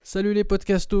Salut les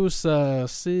podcastos,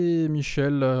 c'est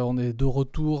Michel, on est de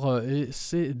retour et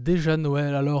c'est déjà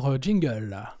Noël, alors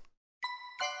jingle.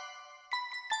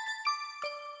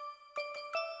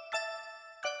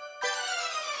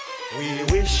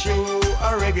 We wish you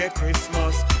a reggae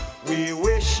Christmas. We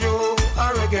wish you a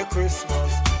reggae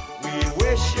Christmas. We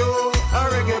wish you a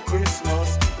reggae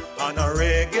Christmas and a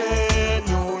reggae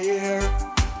New Year.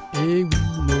 Et oui,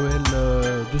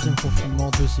 Noël, deuxième confinement,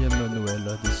 deuxième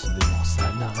Noël, décidément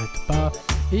ça n'arrête pas.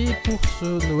 Et pour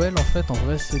ce Noël, en fait, en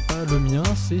vrai, c'est pas le mien,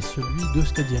 c'est celui de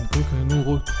Skadi Co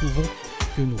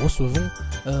que nous recevons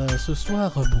ce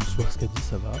soir. Bonsoir Skadi,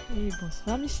 ça va? Et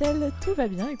bonsoir Michel, tout va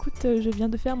bien. Écoute, je viens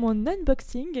de faire mon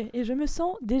unboxing et je me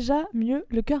sens déjà mieux,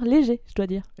 le cœur léger, je dois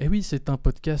dire. Et oui, c'est un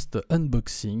podcast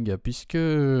unboxing, puisque...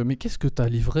 Mais qu'est-ce que t'as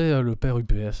livré, le père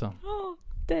UPS? Oh,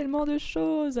 tellement de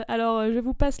choses. Alors, je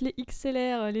vous passe les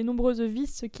XLR, les nombreuses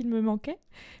vis qu'il me manquait.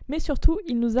 Mais surtout,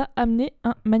 il nous a amené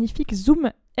un magnifique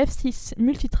Zoom F6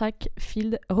 Multitrack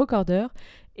Field Recorder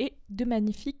et de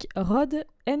magnifiques Rode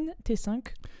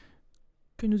NT5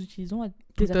 que nous utilisons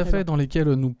tout à fait, dans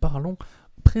lesquels nous parlons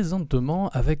présentement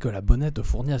avec la bonnette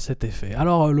fournie à cet effet.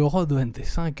 Alors le Rode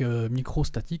NT5 micro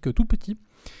statique tout petit,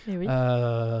 et oui.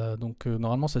 donc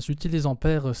normalement ça s'utilise en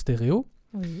paire stéréo,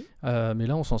 Oui. Mais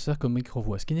là on s'en sert comme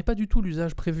micro-voix, ce qui n'est pas du tout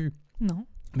l'usage prévu. Non.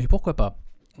 Mais pourquoi pas?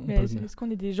 Est-ce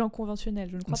qu'on est des gens conventionnels?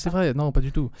 Je ne crois pas. C'est vrai, non, pas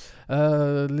du tout.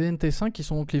 Les NT5 qui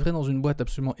sont donc livrés dans une boîte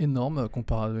absolument énorme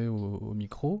comparée au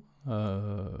micro. Je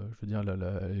veux dire,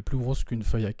 elle est plus grosse qu'une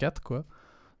feuille A4, quoi.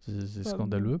 C'est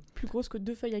scandaleux. Plus grosse que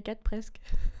 2 feuilles A4 presque.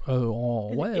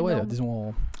 Ouais,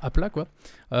 disons à plat, quoi.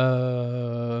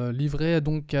 Livré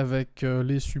donc avec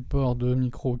les supports de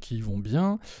micro qui vont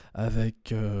bien,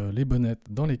 avec les bonnettes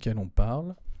dans lesquelles on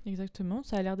parle. Exactement,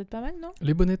 ça a l'air d'être pas mal, non?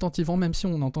 Les bonnettes anti-vent, même si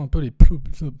on entend un peu les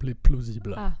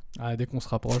plausibles. Ah, dès qu'on se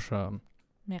rapproche.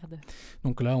 Merde.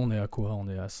 Donc là, on est à quoi? On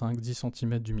est à 5-10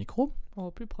 cm du micro.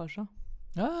 Oh, plus proche, hein.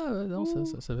 Ah, non,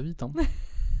 ça va vite, hein.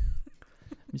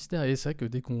 Mystère, et c'est vrai que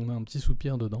dès qu'on a un petit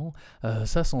soupir dedans,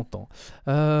 ça s'entend.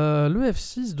 Le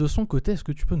F6, de son côté, est-ce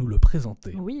que tu peux nous le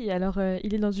présenter? Oui, alors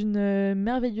il est dans une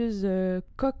merveilleuse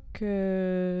coque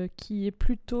qui est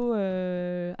plutôt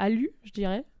alu, je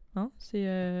dirais. Hein,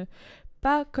 c'est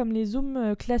pas comme les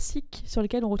zooms classiques sur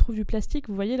lesquels on retrouve du plastique.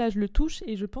 Vous voyez, là, je le touche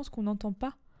et je pense qu'on n'entend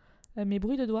pas mes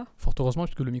bruits de doigts. Fort heureusement,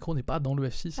 puisque le micro n'est pas dans le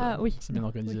F6. Ah oui. C'est bien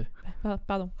organisé. Oui.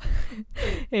 Pardon.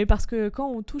 Et parce que quand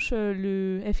on touche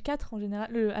le F4, en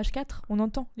général, le H4, on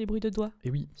entend les bruits de doigts.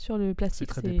 Et oui. Sur le plastique.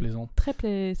 C'est très déplaisant.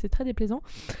 C'est très déplaisant.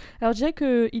 Alors, je dirais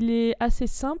qu'il est assez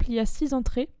simple. Il y a 6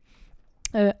 entrées.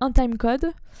 Un timecode.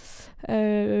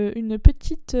 Une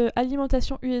petite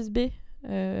alimentation USB.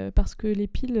 Parce que les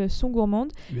piles sont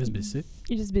gourmandes. USB-C.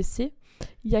 USB-C.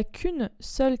 Il n'y a qu'une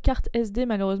seule carte SD,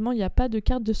 malheureusement, il n'y a pas de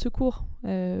carte de secours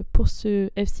pour ce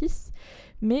F6.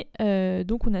 Mais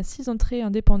donc on a 6 entrées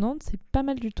indépendantes, c'est pas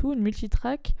mal du tout, une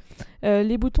multitrack.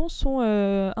 Les boutons sont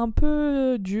un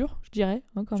peu durs, je dirais,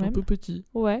 hein, quand même. Ils sont un peu petits.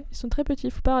 Ouais, ils sont très petits, il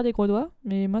ne faut pas avoir des gros doigts,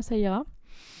 mais moi ça ira.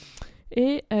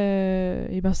 Et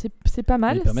ben c'est pas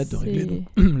mal. Ils permettent de régler donc,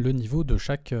 le niveau de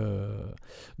chaque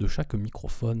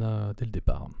microphone dès le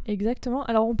départ. Exactement.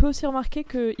 Alors on peut aussi remarquer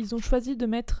qu'ils ont choisi de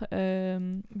mettre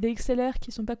des XLR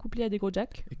qui ne sont pas couplés à des gros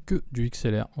jacks. Et que du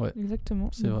XLR, ouais. Exactement.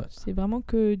 C'est vrai. C'est vraiment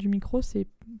que du micro, c'est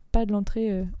pas de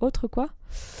l'entrée autre, quoi.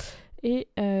 Et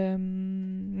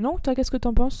non, toi, qu'est-ce que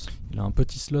t'en penses? Il a un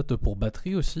petit slot pour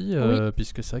batterie aussi, Oui.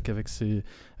 puisque c'est vrai qu'avec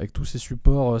avec tous ses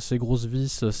supports, ses grosses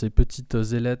vis, ses petites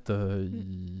ailettes,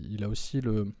 il a aussi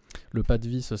le pas de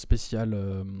vis spécial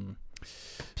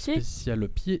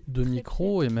pied de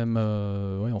micro, et même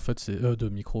en fait c'est de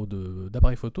micro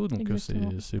d'appareil photo, donc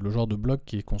c'est le genre de bloc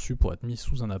qui est conçu pour être mis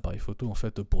sous un appareil photo en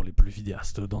fait pour les plus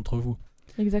vidéastes d'entre vous.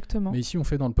 Exactement. Mais ici on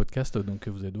fait dans le podcast, donc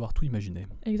vous allez devoir tout imaginer.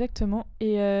 Exactement.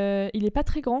 Et il est pas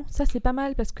très grand, ça c'est pas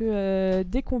mal parce que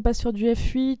dès qu'on passe sur du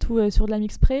F8 ou sur de la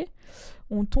mix-pré,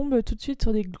 on tombe tout de suite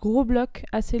sur des gros blocs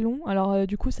assez longs. Alors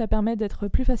du coup ça permet d'être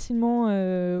plus facilement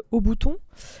au bouton.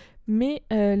 Mais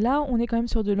là on est quand même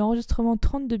sur de l'enregistrement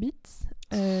 32 bits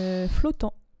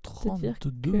flottant. 32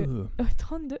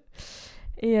 32.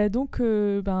 Et donc,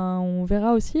 on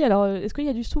verra aussi. Alors, est-ce qu'il y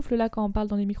a du souffle là quand on parle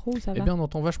dans les micros ou ça va? Eh bien, on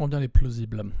entend vachement bien les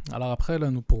plausibles. Alors après, là,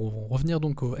 nous pourrons revenir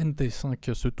donc au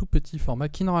NT5, ce tout petit format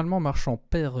qui normalement marche en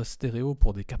paire stéréo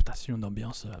pour des captations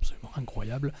d'ambiance absolument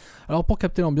incroyables. Alors pour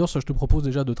capter l'ambiance, je te propose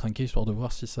déjà de trinquer, histoire de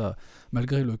voir si ça,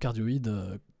 malgré le cardioïde,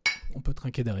 on peut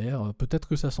trinquer derrière. Peut-être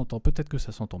que ça s'entend, peut-être que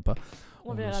ça s'entend pas.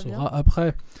 On le verra saura bien.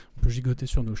 après. On peut gigoter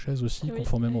sur nos chaises aussi, Oui,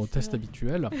 conformément au test vrai.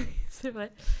 habituel. C'est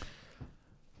vrai.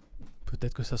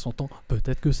 Peut-être que ça s'entend,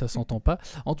 peut-être que ça s'entend pas.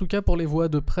 En tout cas, pour les voix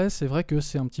de près, c'est vrai que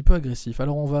c'est un petit peu agressif.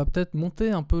 Alors, on va peut-être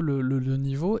monter un peu le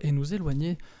niveau et nous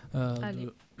éloigner Allez.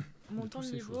 de Montons toutes le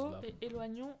ces niveau choses-là. et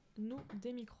éloignons-nous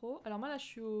des micros. Alors moi là je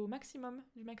suis au maximum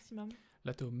du maximum.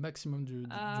 Là, tu es au maximum du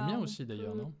mien aussi,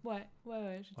 d'ailleurs, non? Ouais,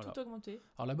 j'ai Voilà. tout augmenté.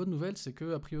 Alors, la bonne nouvelle, c'est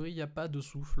que a priori, il n'y a pas de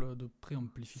souffle de C'est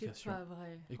préamplification. pas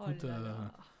vrai. Écoute, Oh là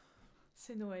là.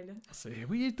 C'est Noël.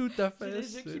 Oui, tout à J'ai fait,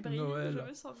 les yeux qui c'est brillent, Noël. je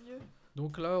me sens mieux.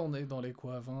 Donc là, on est dans les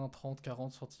 20, 30,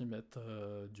 40 cm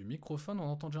du microphone. On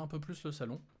entend déjà un peu plus le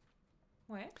salon.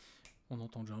 Ouais, On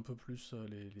entend déjà un peu plus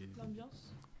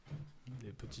l'ambiance.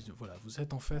 les petits... Voilà, vous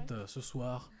êtes en fait ce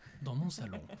soir dans mon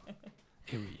salon.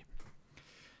 Et oui.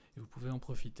 Et vous pouvez en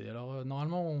profiter. Alors,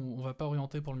 normalement, on va pas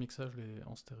orienter pour le mixage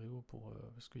en stéréo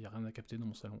parce qu'il n'y a rien à capter dans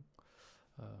mon salon.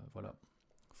 Voilà.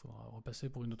 Il faudra repasser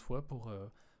pour une autre fois pour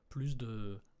plus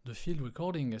de field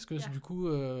recording. Est-ce que du coup,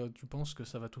 tu penses que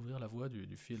ça va t'ouvrir la voie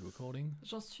du field recording?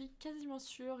 J'en suis quasiment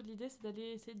sûre. L'idée, c'est d'aller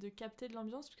essayer de capter de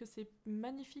l'ambiance, puisque ces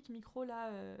magnifiques micros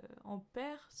là en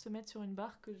paire se mettent sur une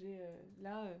barre que j'ai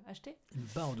achetée. Une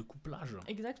barre de couplage.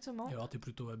 Exactement. Et alors, t'es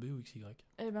plutôt AB ou XY?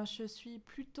 Eh ben, je suis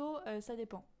plutôt... ça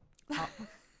dépend. Ah.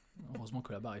 Heureusement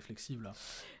que la barre est flexible. Là.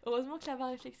 Heureusement que la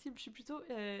barre est flexible. Je suis plutôt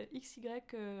XY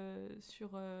sur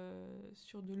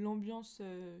de l'ambiance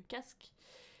casque.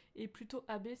 Et plutôt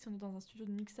AB si on est dans un studio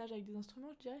de mixage avec des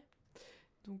instruments, je dirais.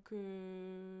 Donc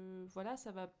voilà,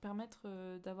 ça va permettre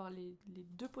d'avoir les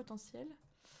deux potentiels.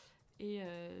 Et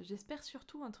j'espère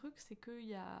surtout un truc, c'est qu'il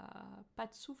n'y a pas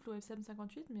de souffle au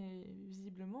SM58, mais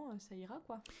visiblement ça ira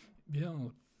quoi. Bien,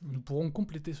 nous pourrons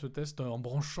compléter ce test en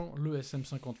branchant le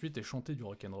SM58 et chanter du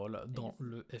rock'n'roll dans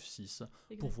le F6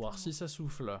 Exactement. pour voir si ça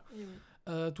souffle. Et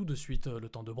oui. Tout de suite, le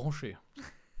temps de brancher.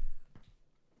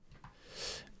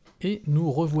 Et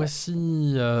nous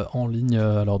revoici en ligne.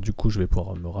 Alors du coup, je vais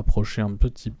pouvoir me rapprocher un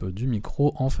petit peu du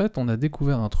micro. En fait, on a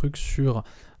découvert un truc sur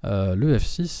le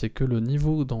F6, c'est que le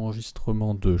niveau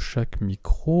d'enregistrement de chaque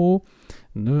micro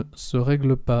ne se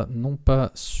règle pas, non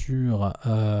pas sur...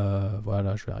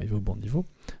 voilà, je vais arriver au bon niveau.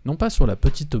 Non pas sur la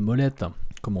petite molette,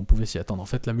 comme on pouvait s'y attendre. En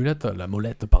fait, la molette,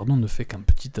 ne fait qu'un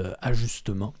petit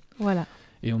ajustement. Voilà.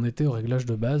 Et on était au réglage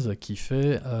de base qui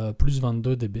fait plus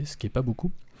 22 dB, ce qui n'est pas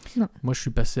beaucoup. Non. Moi, je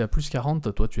suis passé à plus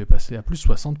 40, toi, tu es passé à plus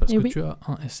 60 parce que tu as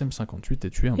un SM58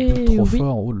 et tu es un peu trop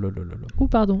fort. Oh là là là là. Ou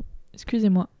pardon,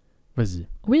 excusez-moi. Vas-y.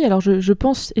 Oui, alors je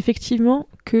pense effectivement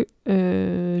que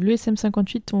le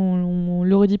SM58, on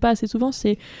le redit pas assez souvent,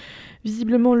 c'est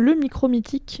visiblement le micro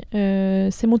mythique.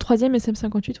 C'est mon 3e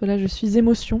SM58, voilà, je suis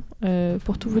émotion,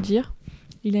 pour tout vous dire.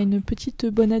 Il a une petite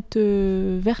bonnette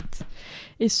verte.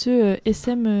 Et ce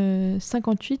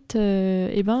SM58,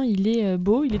 il est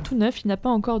beau, il est tout neuf, il n'a pas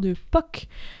encore de POC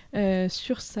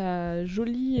sur sa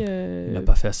jolie... Il n'a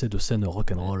pas fait assez de scènes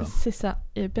rock'n'roll. C'est ça,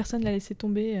 et personne ne l'a laissé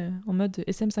tomber en mode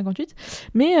SM58.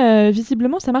 Mais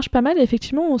visiblement, ça marche pas mal. Et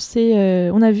effectivement,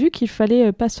 on a vu qu'il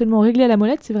fallait pas seulement régler à la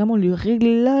molette, c'est vraiment le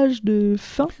réglage de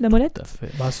fin de la molette. Tout à fait.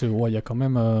 Bah, il y a quand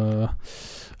même...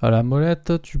 à la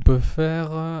molette, tu peux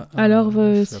faire... alors,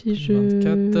 si je...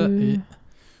 24 et...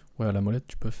 Ouais, à la molette,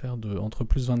 tu peux faire entre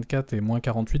plus 24 et moins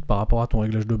 48 par rapport à ton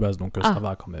réglage de base. Donc ça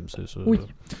va quand même.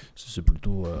 C'est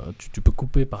plutôt... tu peux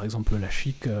couper, par exemple, la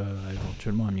chic,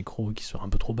 éventuellement un micro qui soit un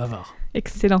peu trop bavard.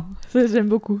 Excellent. Ça, j'aime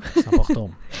beaucoup. C'est important.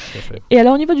 Tout à fait. Et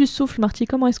alors, au niveau du souffle, Marty,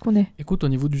 comment est-ce qu'on est ? Écoute, au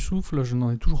niveau du souffle, je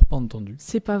n'en ai toujours pas entendu.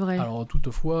 C'est pas vrai. Alors,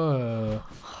 toutefois,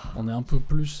 on est un peu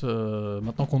plus...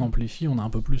 maintenant qu'on amplifie, on a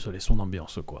un peu plus les sons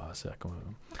d'ambiance, quoi. C'est quand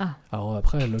même... Alors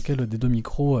après, lequel des deux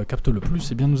micros capte le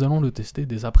plus ? Eh bien, nous allons le tester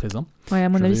dès à présent. Ouais, à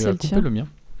mon avis, c'est le tien. Le mien.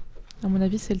 À mon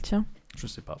avis, c'est le tien. Je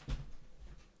sais pas.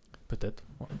 Peut-être.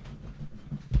 Ouais.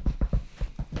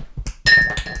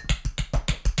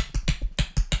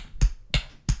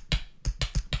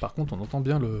 Par contre, on entend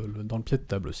bien dans le pied de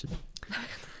table aussi.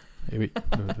 Et oui,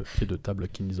 le pied de table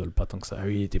qui n'isole pas tant que ça. Ah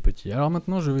oui, il était petit. Alors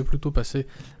maintenant, je vais plutôt passer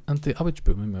Ah oui, tu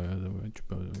peux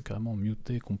carrément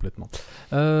muter complètement.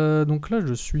 Donc là,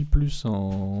 je suis plus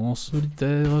en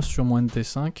solitaire sur mon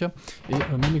NT5 et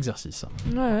même exercice.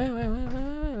 Ouais.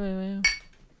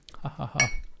 Ah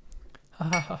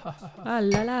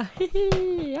là là.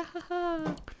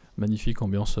 Magnifique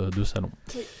ambiance de salon.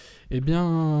 Oui. Eh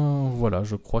bien, voilà,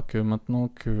 je crois que maintenant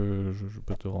que je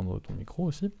peux te rendre ton micro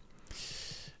aussi.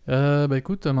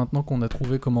 Écoute, maintenant qu'on a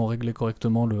trouvé comment régler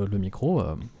correctement le micro,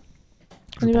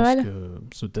 je pense que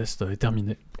ce test est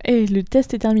terminé. Et le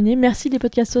test est terminé. Merci les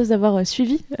podcastos d'avoir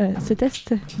suivi ce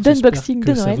test d'unboxing de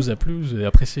Noël. J'espère que ça vous a plu, vous avez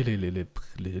apprécié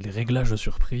les réglages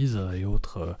surprises et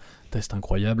autres tests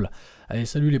incroyables. Allez,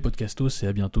 salut les podcastos et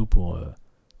à bientôt pour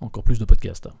encore plus de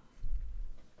podcasts.